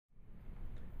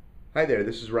Hi there,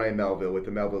 this is Ryan Melville with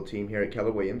the Melville team here at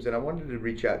Keller Williams, and I wanted to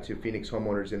reach out to Phoenix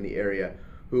homeowners in the area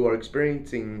who are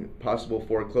experiencing possible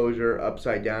foreclosure,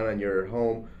 upside down on your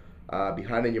home,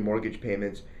 behind on your mortgage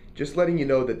payments. Just letting you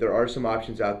know that there are some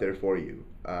options out there for you.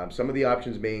 Some of the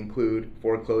options may include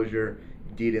foreclosure,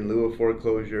 deed in lieu of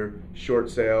foreclosure, short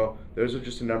sale. Those are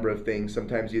just a number of things.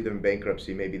 Sometimes even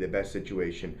bankruptcy may be the best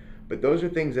situation. But those are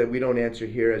things that we don't answer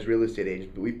here as real estate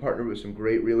agents, but we partner with some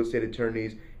great real estate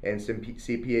attorneys and some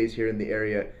CPAs here in the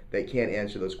area that can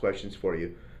answer those questions for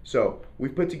you. So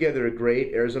we've put together a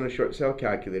great Arizona short sale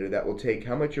calculator that will take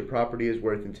how much your property is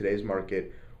worth in today's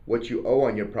market, what you owe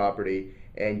on your property,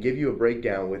 and give you a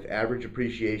breakdown with average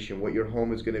appreciation, what your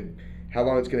home is going to, how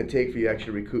long it's going to take for you to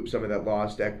actually recoup some of that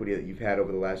lost equity that you've had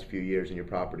over the last few years in your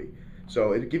property.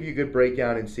 So it'll give you a good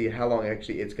breakdown and see how long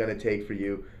actually it's going to take for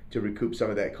you to recoup some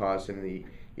of that cost. And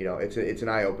it's an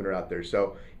eye opener out there.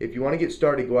 So if you want to get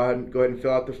started, go ahead and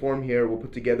fill out the form here. We'll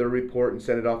put together a report and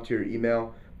send it off to your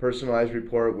email, personalized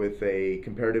report with a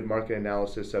comparative market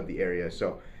analysis of the area.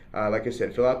 So like I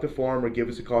said, fill out the form or give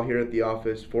us a call here at the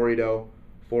office,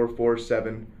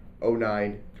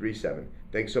 480-447-0937.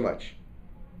 Thanks so much.